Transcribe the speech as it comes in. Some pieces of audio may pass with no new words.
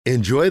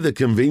Enjoy the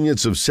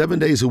convenience of 7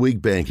 days a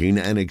week banking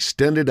and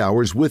extended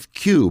hours with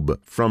Cube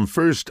from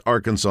First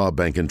Arkansas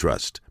Bank and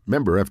Trust.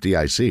 Member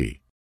FDIC.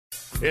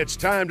 It's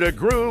time to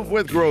groove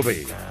with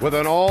Grovey, with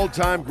an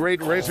all-time great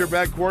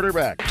Razorback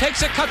quarterback.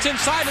 Takes it, cuts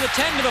inside to the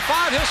 10, to the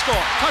 5, he'll score.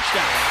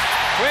 Touchdown.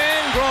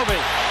 Quinn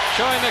Grovey,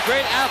 showing the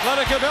great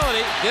athletic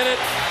ability, did it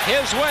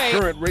his way.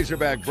 Current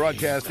Razorback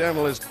broadcast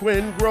analyst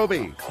Quinn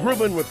Grovey.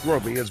 Groovin' with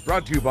Grovey is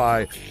brought to you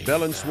by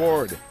Bell &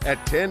 Sward at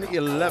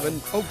 1011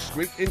 Oak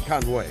Street in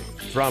Conway.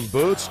 From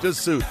boots to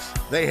suits,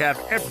 they have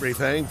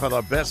everything for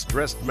the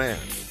best-dressed man.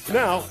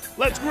 Now,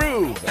 let's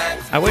groove.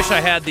 I wish I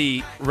had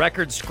the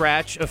record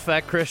scratch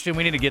effect, Christian.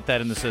 We need to get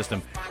that in the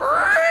system.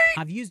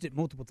 I've used it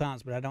multiple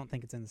times, but I don't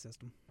think it's in the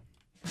system.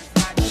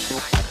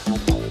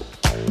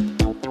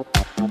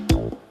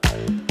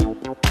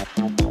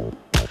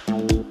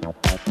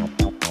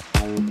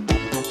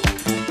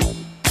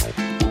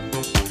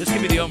 This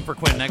could be the open for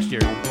Quinn next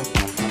year.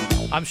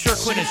 I'm sure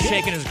Quinn has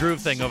shaken his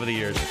groove thing over the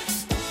years.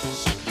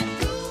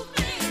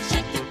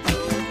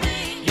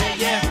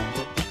 Yeah.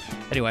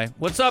 Anyway,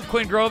 what's up,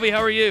 Quinn Grovey?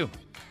 How are you?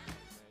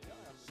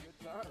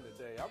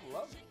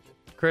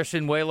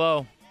 Christian, way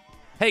low.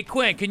 Hey,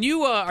 Quinn, can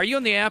you? Are you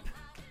on the app?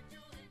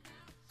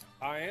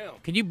 I am.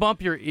 Can you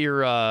bump your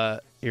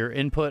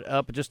input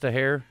up just a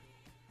hair,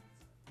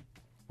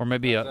 or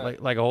maybe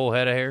like a whole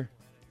head of hair?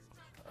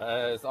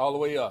 It's all the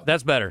way up.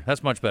 That's better.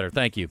 That's much better.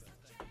 Thank you.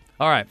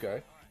 All right.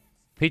 Okay.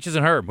 Peaches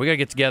and Herb, we gotta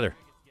get together.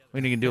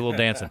 We need to do a little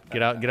dancing.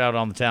 Get out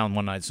on the town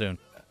one night soon.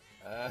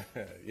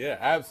 Yeah,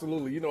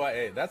 absolutely. You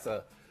know, that's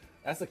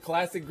a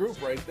classic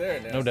group right there.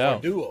 Now. No doubt.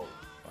 A duo.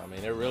 I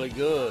mean, they're really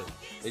good.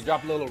 They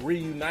drop a little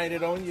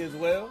Reunited on you as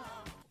well.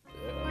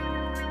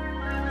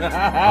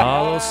 Yeah.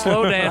 Oh, a little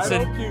slow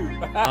dancing.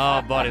 Right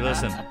Oh, buddy,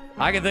 listen.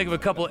 I can think of a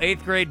couple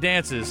 8th grade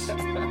dances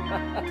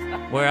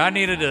where I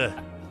needed a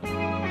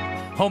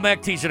home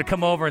ec teacher to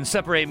come over and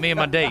separate me and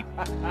my date.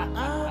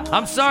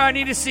 I'm sorry, I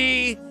need to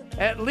see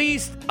at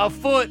least a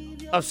foot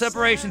of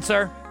separation,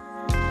 sir.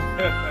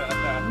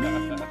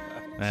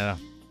 Yeah.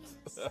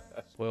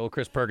 Well,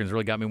 Chris Perkins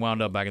really got me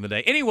wound up back in the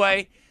day.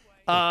 Anyway,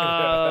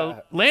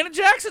 Landon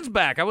Jackson's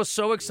back. I was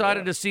so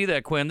excited to see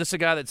that, Quinn. This is a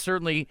guy that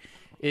certainly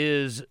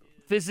is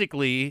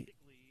physically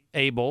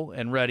able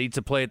and ready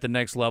to play at the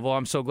next level.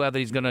 I'm so glad that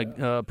he's going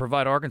to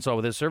provide Arkansas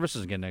with his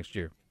services again next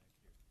year.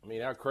 I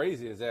mean, how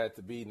crazy is that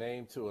to be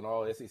named to an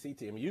all-SEC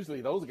team?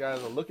 Usually those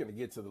guys are looking to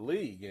get to the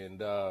league, and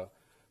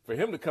for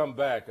him to come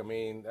back, I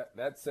mean,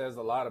 that says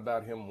a lot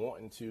about him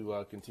wanting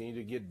to continue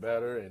to get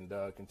better and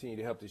continue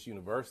to help this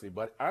university.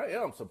 But I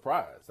am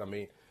surprised. I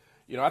mean,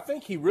 you know, I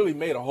think he really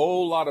made a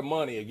whole lot of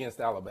money against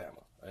Alabama,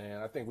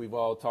 and I think we've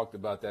all talked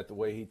about that, the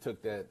way he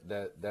took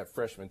that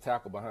freshman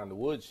tackle behind the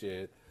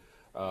woodshed.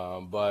 Yeah,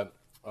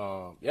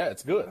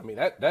 it's good. I mean,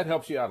 that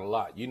helps you out a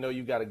lot. You know,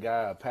 you got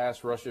a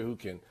pass rusher who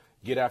can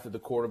get after the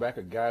quarterback,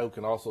 a guy who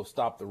can also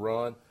stop the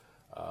run.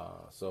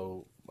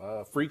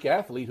 Freak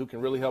athlete who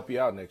can really help you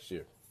out next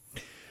year.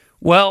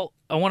 Well,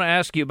 I want to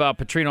ask you about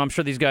Petrino. I'm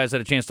sure these guys had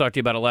a chance to talk to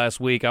you about it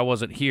last week. I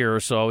wasn't here,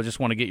 so I just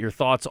want to get your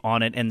thoughts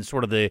on it and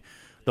sort of the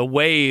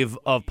wave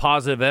of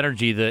positive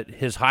energy that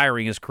his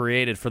hiring has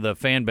created for the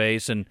fan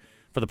base and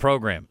for the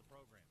program.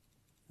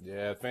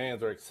 Yeah,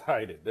 fans are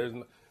excited.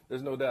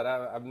 There's no doubt.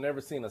 I've never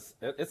seen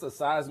it's a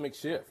seismic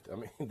shift. I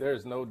mean,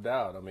 there's no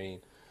doubt. I mean,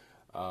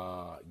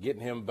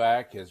 getting him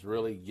back has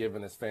really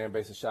given his fan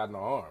base a shot in the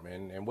arm.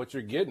 And what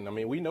you're getting, I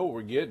mean, we know what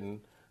we're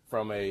getting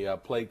from a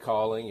play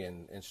calling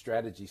and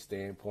strategy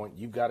standpoint.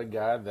 You've got a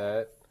guy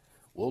that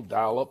will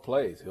dial up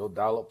plays. He'll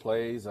dial up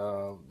plays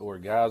where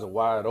guys are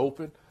wide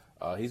open.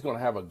 He's going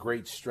to have a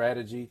great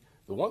strategy.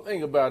 The one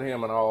thing about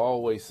him, and I'll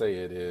always say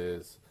it,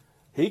 is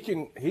he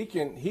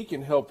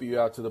can help you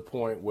out to the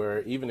point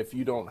where even if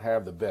you don't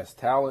have the best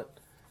talent,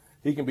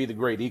 he can be the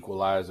great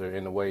equalizer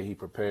in the way he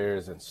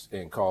prepares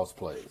and calls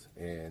plays.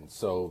 And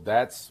so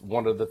that's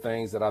one of the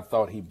things that I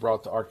thought he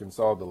brought to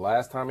Arkansas the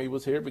last time he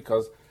was here,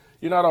 because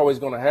you're not always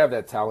going to have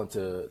that talent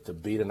to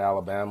beat an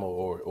Alabama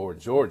or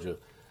Georgia.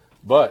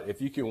 But if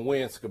you can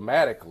win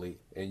schematically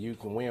and you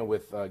can win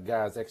with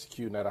guys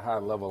executing at a high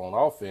level on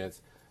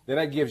offense, then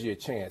that gives you a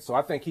chance. So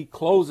I think he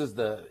closes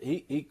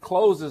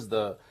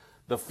the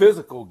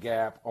physical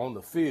gap on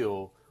the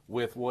field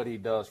with what he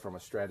does from a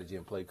strategy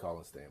and play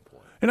calling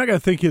standpoint. And I got to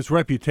think his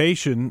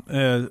reputation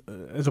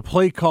as a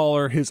play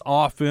caller, his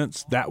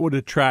offense, that would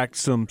attract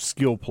some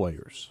skill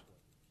players.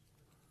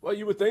 Well,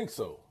 you would think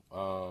so.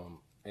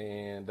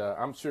 And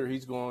I'm sure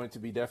he's going to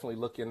be definitely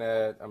looking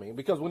at, I mean,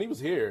 because when he was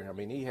here, I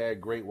mean, he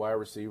had great wide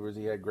receivers,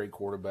 he had great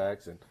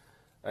quarterbacks, and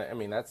I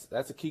mean,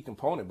 that's a key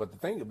component. But the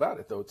thing about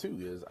it, though, too,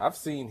 is I've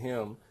seen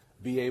him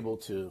be able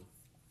to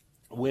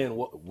win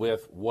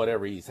with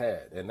whatever he's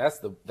had, and that's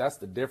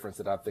the difference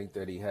that I think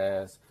that he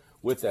has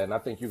with that. And I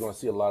think you're going to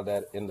see a lot of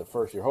that in the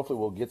first year. Hopefully,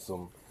 we'll get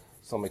some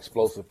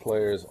explosive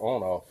players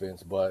on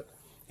offense, but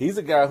he's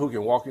a guy who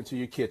can walk into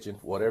your kitchen,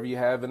 whatever you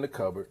have in the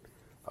cupboard,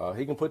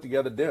 he can put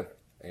together dinner.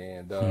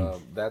 And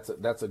that's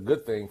a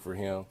good thing for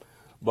him.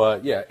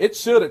 But, yeah, it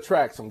should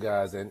attract some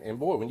guys. And,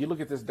 boy, when you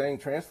look at this dang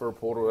transfer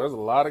portal, there's a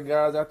lot of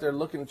guys out there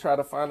looking to try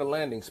to find a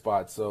landing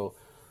spot. So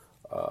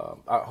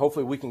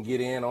hopefully we can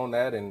get in on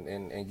that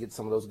and get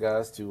some of those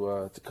guys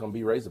to come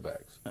be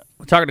Razorbacks.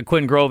 We're talking to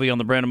Quinn Grovey on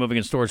the Brandon Moving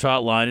and Storage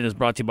Hotline. It is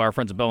brought to you by our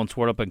friends at Bell and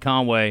Sward up in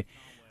Conway.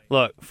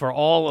 Look, for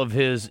all of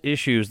his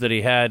issues that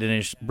he had in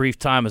his brief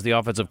time as the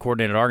offensive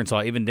coordinator at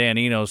Arkansas, even Dan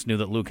Enos knew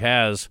that Luke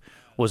Hasz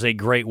was a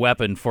great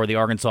weapon for the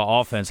Arkansas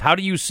offense. How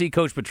do you see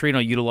Coach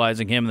Petrino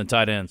utilizing him in the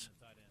tight ends?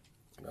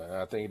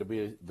 I think it'll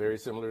be very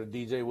similar to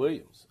DJ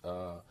Williams.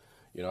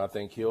 I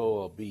think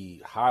he'll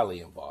be highly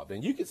involved.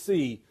 And you could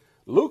see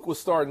Luke was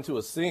starting to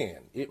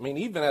ascend.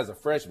 Even as a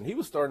freshman, he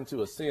was starting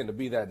to ascend to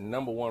be that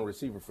number one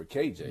receiver for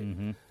KJ.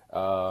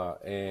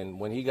 Mm-hmm. And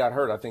when he got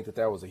hurt, I think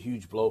that was a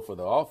huge blow for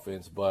the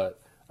offense.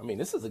 But,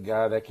 this is a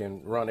guy that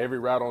can run every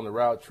route on the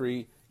route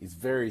tree. He's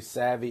very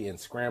savvy in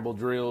scramble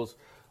drills.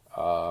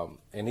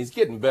 And he's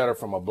getting better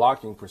from a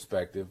blocking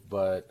perspective.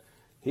 But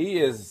he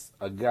is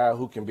a guy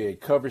who can be a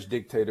coverage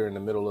dictator in the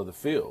middle of the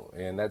field.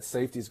 And that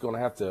safety's going to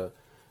have to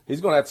 –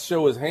 he's going to have to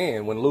show his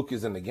hand when Luke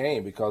is in the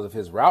game because of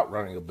his route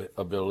running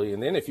ability.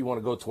 And then if you want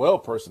to go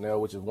 12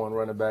 personnel, which is one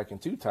running back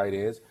and two tight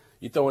ends,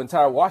 you throw in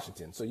Ty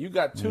Washington. So you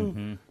got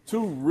two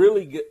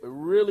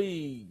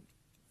really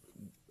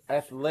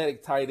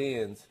athletic tight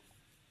ends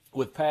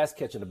with pass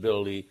catching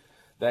ability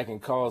that can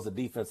cause the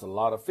defense a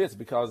lot of fits,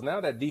 because now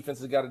that defense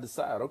has got to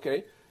decide,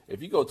 okay,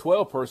 if you go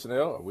 12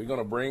 personnel, are we going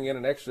to bring in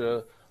an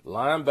extra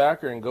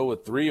linebacker and go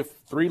with three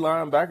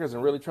linebackers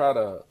and really try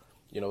to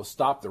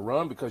stop the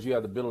run because you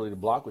have the ability to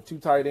block with two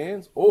tight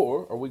ends?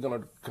 Or are we going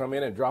to come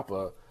in and drop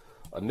a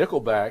nickel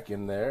back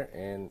in there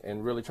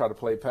and really try to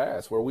play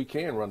pass where we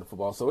can run the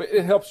football? So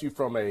it helps you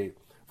from a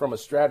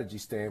strategy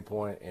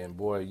standpoint. And,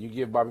 boy, you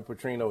give Bobby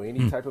Petrino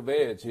any type of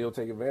edge, he'll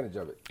take advantage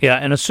of it. Yeah,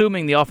 and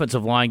assuming the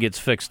offensive line gets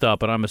fixed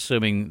up, and I'm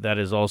assuming that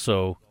is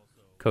also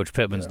Coach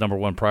Pittman's number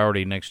one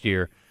priority next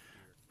year,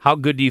 how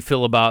good do you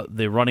feel about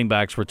the running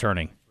backs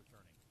returning?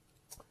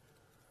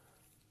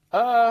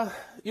 I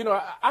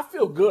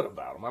feel good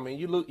about them.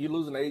 You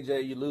lose an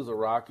AJ, you lose a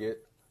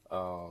Rocket.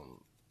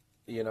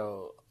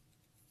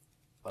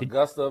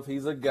 Augusta,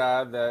 he's a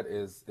guy that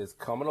is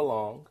coming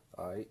along.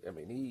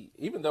 He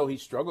even though he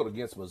struggled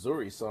against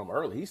Missouri some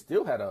early, he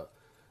still had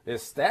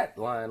his stat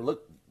line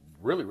looked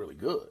really, really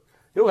good.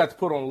 He'll have to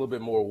put on a little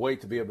bit more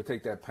weight to be able to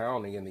take that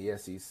pounding in the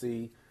SEC.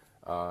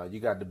 You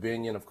got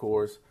DeBinion, of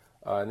course,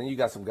 and then you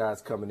got some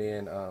guys coming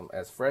in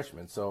as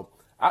freshmen. So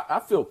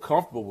I feel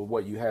comfortable with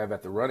what you have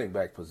at the running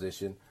back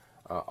position.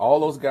 All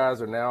those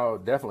guys are now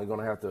definitely going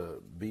to have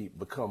to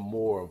become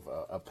more of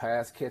a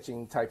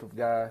pass-catching type of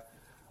guy.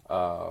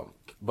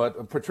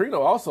 But Petrino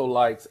also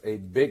likes a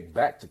big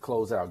back to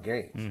close out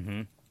games.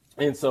 Mm-hmm.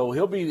 And so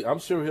I'm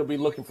sure he'll be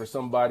looking for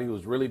somebody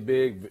who's really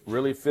big,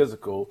 really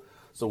physical.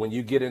 So when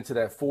you get into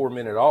that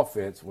 4-minute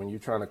offense, when you're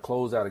trying to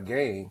close out a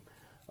game,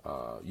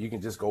 you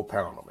can just go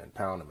pound them and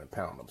pound them and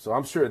pound them. So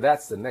I'm sure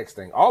that's the next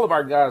thing. All of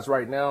our guys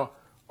right now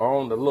are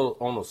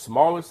on the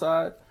smaller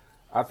side.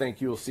 I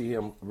think you'll see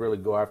him really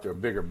go after a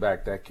bigger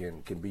back that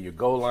can be your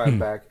goal line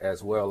back,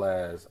 as well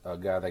as a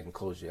guy that can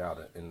close you out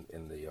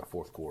in the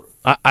fourth quarter.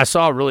 I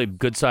saw a really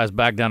good-sized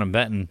back down in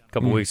Benton a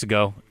couple weeks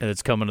ago, and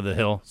it's coming to the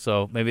Hill.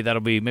 So maybe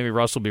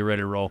Russell will be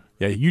ready to roll.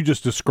 Yeah, you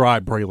just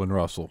described Braylon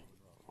Russell.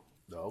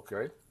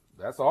 Okay,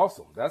 that's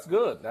awesome. That's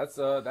good.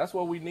 That's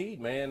what we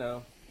need, man.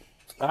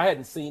 I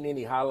hadn't seen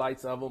any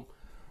highlights of him,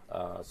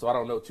 so I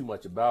don't know too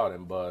much about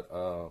him. But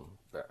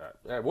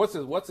what's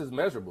his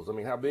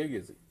measurables? How big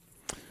is he?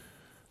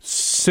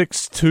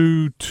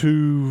 6'2",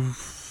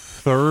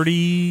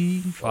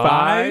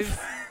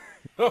 235.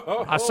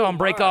 I saw him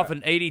break off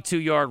an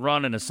 82-yard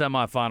run in a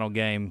semifinal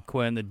game,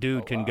 Quinn. The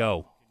dude can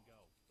go.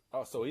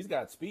 Oh, so he's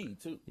got speed,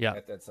 too,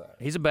 at that side.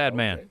 He's a bad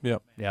man.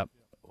 Yep.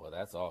 Well,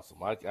 that's awesome.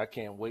 I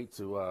can't wait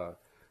to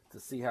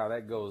see how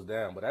that goes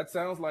down. But that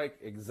sounds like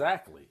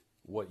exactly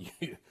what you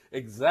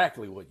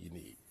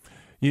need.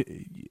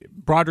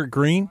 Broderick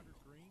Green,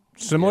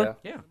 similar?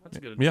 Yeah, that's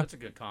a good. Yeah. That's a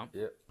good comp.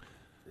 Yeah.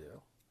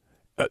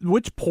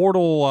 Which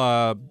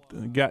portal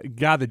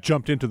guy that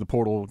jumped into the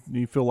portal do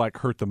you feel like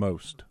hurt the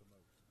most?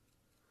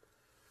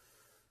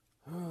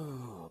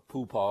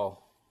 Pooh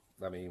Paul.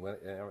 I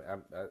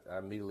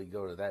immediately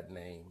go to that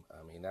name.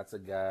 That's a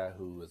guy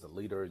who is a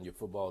leader in your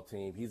football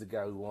team. He's a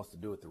guy who wants to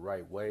do it the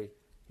right way.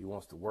 He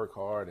wants to work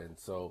hard, and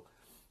so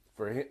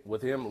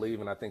with him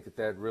leaving, I think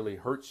that really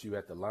hurts you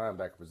at the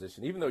linebacker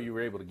position. Even though you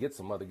were able to get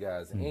some other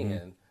guys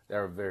in that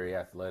are very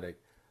athletic,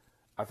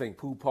 I think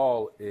Pooh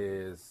Paul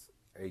is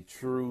a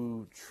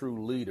true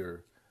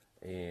leader,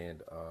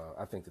 and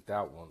I think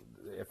that one,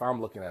 if I'm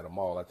looking at them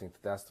all, I think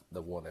that's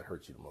the one that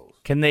hurts you the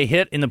most. Can they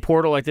hit in the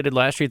portal like they did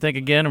last year, you think,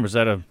 again, or was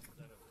that a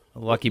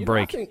lucky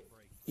break? I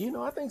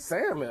think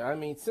Sam,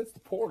 since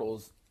the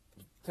portal's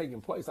taking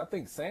place, I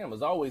think Sam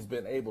has always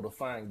been able to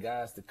find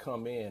guys to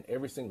come in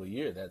every single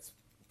year that's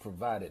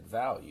provided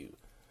value.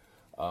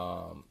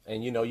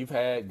 And, you've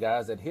had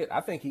guys that hit.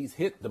 I think he's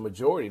hit the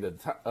majority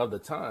of the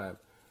time.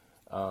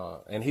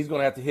 And he's going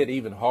to have to hit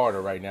even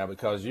harder right now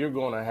because you're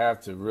going to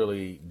have to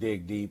really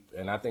dig deep.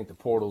 And I think the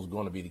portal is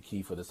going to be the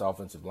key for this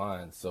offensive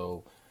line.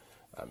 So,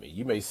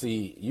 you may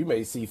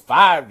see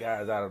 5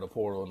 guys out of the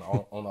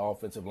portal on the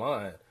offensive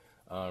line.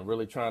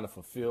 really trying to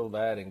fulfill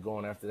that and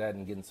going after that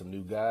and getting some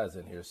new guys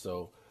in here.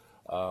 So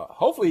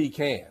hopefully he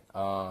can.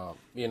 I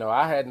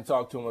hadn't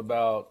talked to him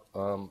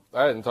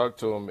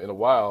in a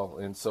while,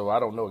 and so I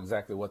don't know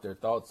exactly what their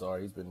thoughts are.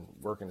 He's been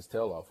working his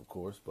tail off, of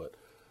course, but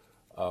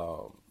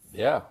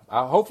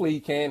hopefully he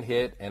can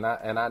hit. And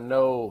I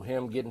know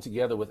him getting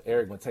together with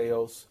Eric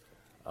Mateos,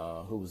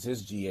 who was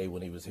his GA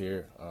when he was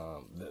here.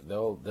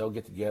 They'll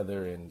get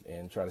together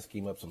and try to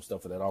scheme up some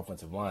stuff for that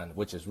offensive line,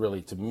 which is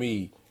really, to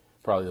me,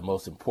 probably the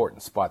most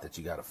important spot that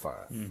you got to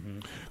find. Mm-hmm.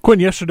 Quinn,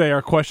 yesterday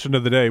our question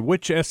of the day: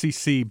 which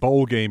SEC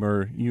bowl game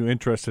are you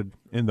interested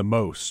in the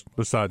most,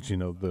 besides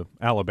the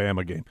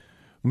Alabama game?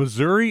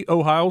 Missouri,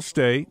 Ohio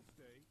State,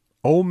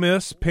 Ole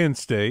Miss, Penn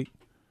State,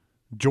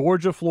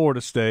 Georgia,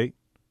 Florida State,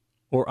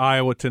 or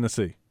Iowa,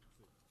 Tennessee?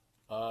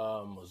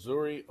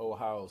 Missouri,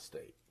 Ohio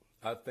State.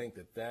 I think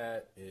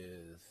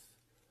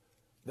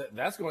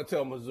that's going to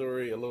tell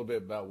Missouri a little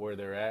bit about where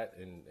they're at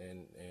and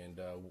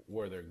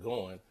where they're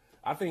going.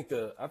 I think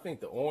the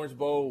Orange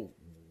Bowl,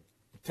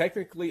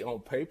 technically on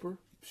paper,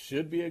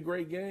 should be a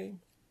great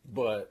game,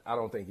 but I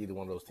don't think either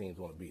one of those teams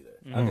want to be there.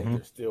 Mm-hmm. I think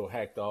they're still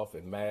hacked off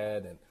and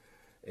mad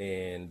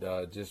and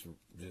just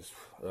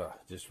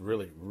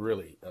really,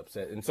 really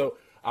upset. And so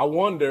I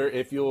wonder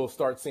if you'll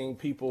start seeing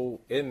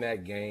people in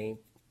that game,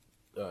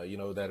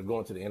 that are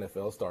going to the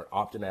NFL, start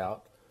opting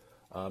out.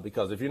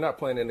 Because if you're not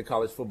playing in the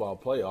college football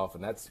playoff,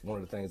 and that's one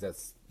of the things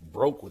that's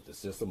broke with the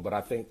system, but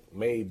I think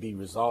may be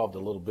resolved a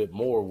little bit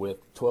more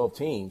with 12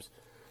 teams,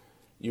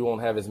 you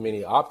won't have as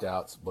many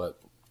opt-outs. But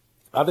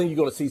I think you're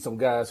going to see some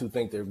guys who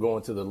think they're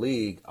going to the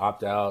league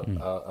opt out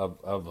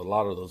of a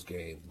lot of those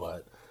games.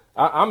 But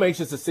I'm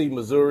anxious to see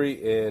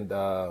Missouri and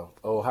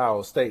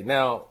Ohio State.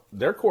 Now,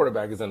 their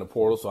quarterback is in the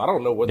portal, so I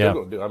don't know what they're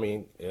going to do. I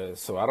mean,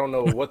 so I don't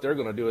know what they're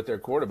going to do at their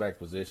quarterback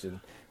position.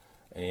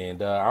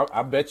 And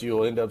I bet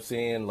you'll end up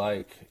seeing,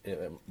 like,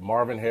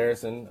 Marvin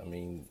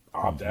Harrison,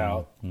 opt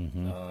out.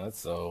 Mm-hmm.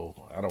 So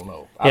I don't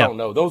know. I don't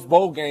know. Those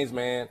bowl games,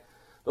 man,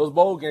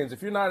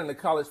 if you're not in the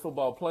college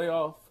football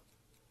playoff,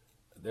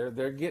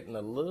 they're getting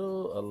a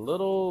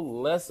little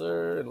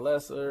lesser and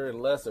lesser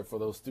and lesser for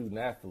those student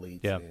athletes.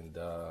 Yeah.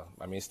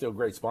 And, still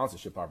great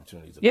sponsorship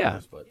opportunities, of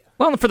course. But,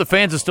 well, for the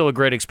fans, it's still a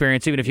great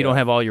experience, even if you don't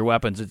have all your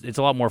weapons. It's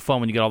a lot more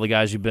fun when you get all the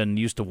guys you've been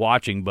used to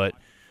watching, but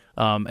 –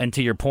 and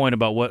to your point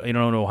about what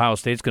Ohio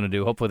State's going to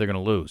do, hopefully they're going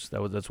to lose.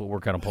 That's what we're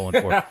kind of pulling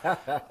for.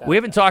 We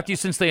haven't talked to you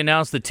since they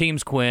announced the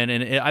teams, Quinn,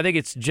 and I think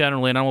it's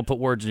generally, and I won't put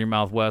words in your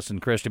mouth, Wes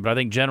and Christian, but I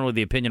think generally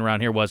the opinion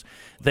around here was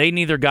they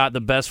neither got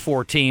the best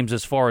 4 teams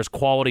as far as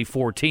quality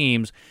 4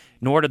 teams,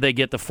 nor did they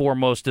get the 4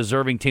 most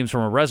deserving teams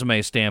from a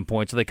resume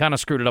standpoint, so they kind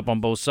of screwed it up on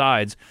both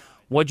sides.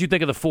 What'd you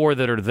think of the 4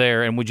 that are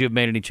there, and would you have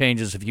made any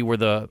changes if you were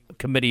the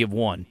committee of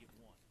 1?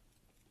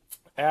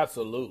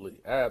 Absolutely.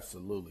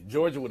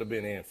 Georgia would have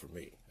been in for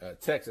me.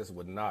 Texas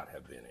would not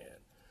have been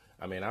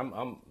in.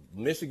 I'm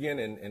Michigan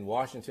and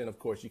Washington. Of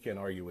course, you can't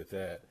argue with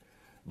that.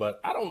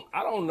 But I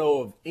don't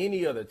know of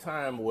any other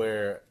time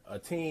where a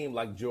team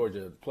like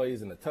Georgia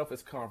plays in the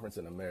toughest conference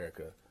in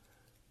America,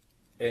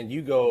 and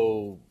you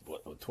go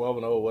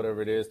 12-0,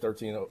 whatever it is,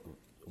 13-0,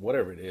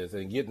 whatever it is,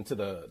 and get into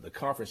the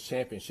conference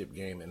championship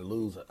game and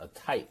lose a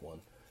tight one,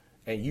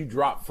 and you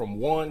drop from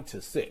 1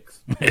 to 6.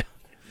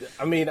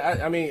 I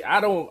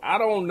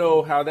don't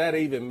know how that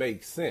even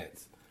makes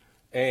sense.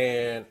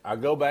 And I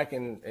go back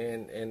and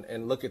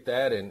look at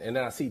that, and then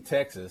I see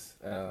Texas.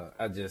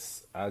 I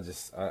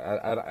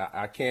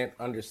can't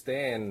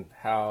understand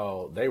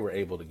how they were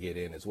able to get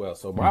in as well.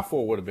 So my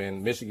 4 would have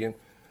been Michigan,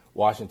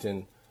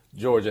 Washington,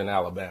 Georgia, and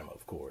Alabama,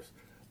 of course.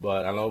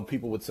 But I know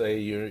people would say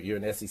you're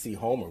an SEC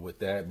homer with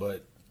that,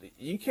 but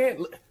you can't.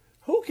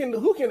 Who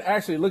can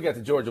actually look at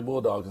the Georgia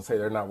Bulldogs and say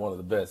they're not one of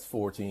the best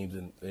 4 teams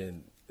in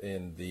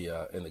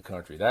the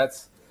country?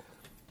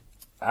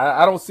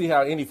 I don't see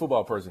how any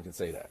football person can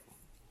say that.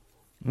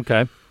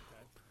 Okay.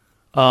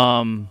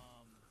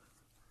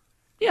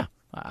 Yeah,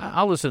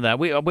 I'll listen to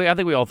that. I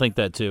think we all think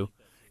that too,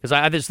 because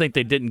I just think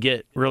they didn't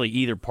get really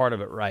either part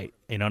of it right.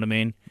 You know what I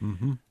mean?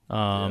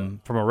 Mm-hmm.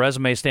 From a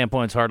resume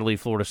standpoint, it's hard to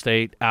leave Florida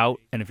State out.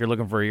 And if you're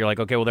looking you're like,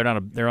 okay, well they're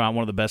not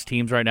one of the best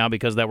teams right now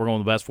because of that we're going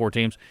with the best 4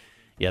 teams.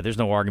 Yeah, there's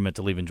no argument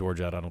to leaving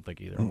Georgia out. I don't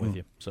think either. I'm with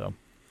you. So.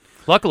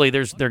 Luckily,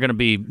 they're going to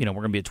be, we're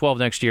going to be at 12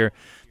 next year.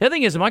 The other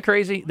thing is, am I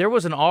crazy? There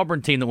was an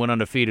Auburn team that went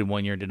undefeated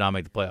one year and did not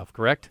make the playoff,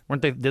 correct?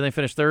 Didn't they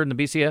finish 3rd in the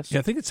BCS? Yeah,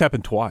 I think it's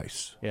happened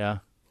twice. Yeah.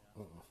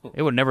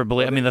 It would never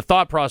believe. The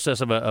thought process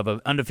of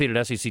an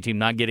undefeated SEC team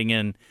not getting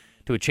in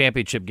to a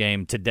championship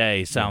game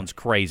today sounds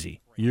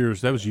crazy.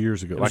 That was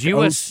years ago. It was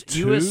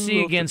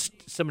USC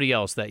against somebody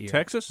else that year.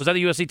 Texas? Was that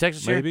the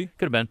USC-Texas year? Maybe.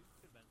 Could have been.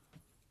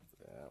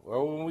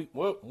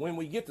 Well, when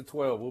we get to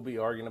 12, we'll be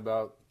arguing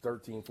about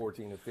 13,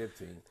 14, and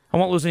 15. I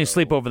won't lose any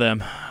sleep over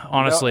them,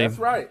 honestly. No, that's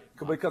right.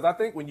 Because I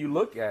think when you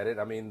look at it,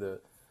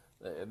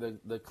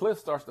 the cliff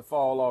starts to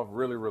fall off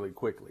really, really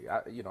quickly.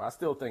 I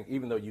still think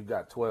even though you've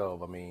got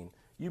 12,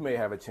 you may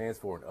have a chance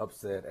for an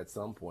upset at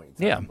some point in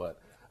time. Yeah. But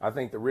I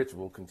think the rich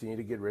will continue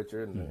to get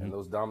richer, and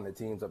those dominant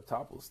teams up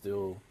top will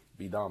still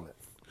be dominant.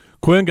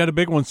 Quinn, got a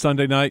big one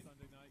Sunday night.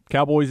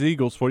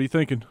 Cowboys-Eagles. What are you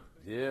thinking?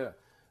 Yeah.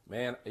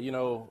 Man,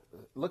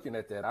 looking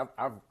at that,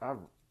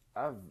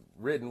 I've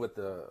rode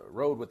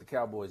with the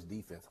Cowboys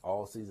defense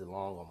all season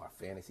long on my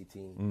fantasy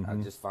team. I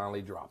just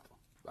finally dropped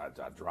them.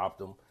 I dropped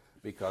them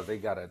because they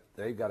got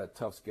a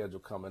tough schedule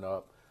coming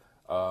up.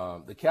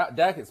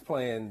 Dak is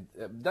playing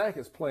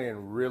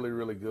really,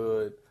 really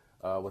good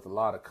with a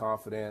lot of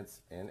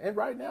confidence. And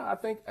right now, I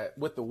think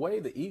with the way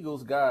the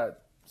Eagles got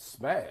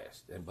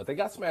smashed, but they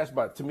got smashed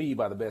by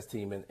the best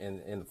team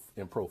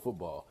in pro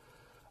football.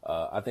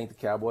 I think the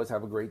Cowboys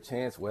have a great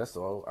chance, Wes.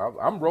 So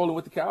I'm rolling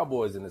with the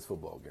Cowboys in this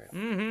football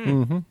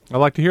game. I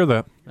like to hear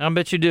that. I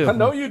bet you do. I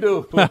know you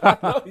do.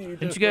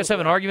 Didn't you guys have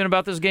an argument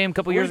about this game a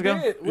couple years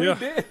ago? We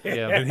did.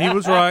 Yeah. And he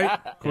was right.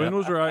 Quinn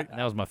was right.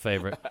 That was my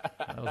favorite.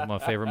 That was my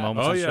favorite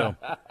moment Oh of the yeah. show.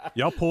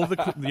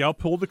 Y'all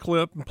pulled the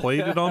clip and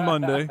played it on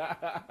Monday.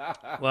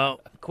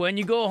 Well, Quinn,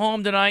 you go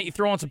home tonight. You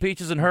throw on some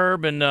peaches and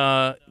herb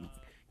and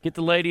get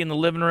the lady in the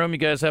living room. You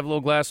guys have a little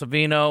glass of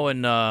vino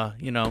and,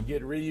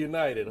 Get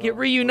reunited. Get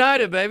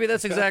reunited, baby.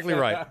 That's exactly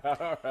right.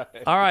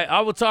 All right. I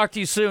will talk to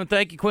you soon.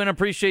 Thank you, Quinn. I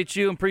appreciate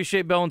you and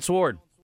appreciate Bell and Sward.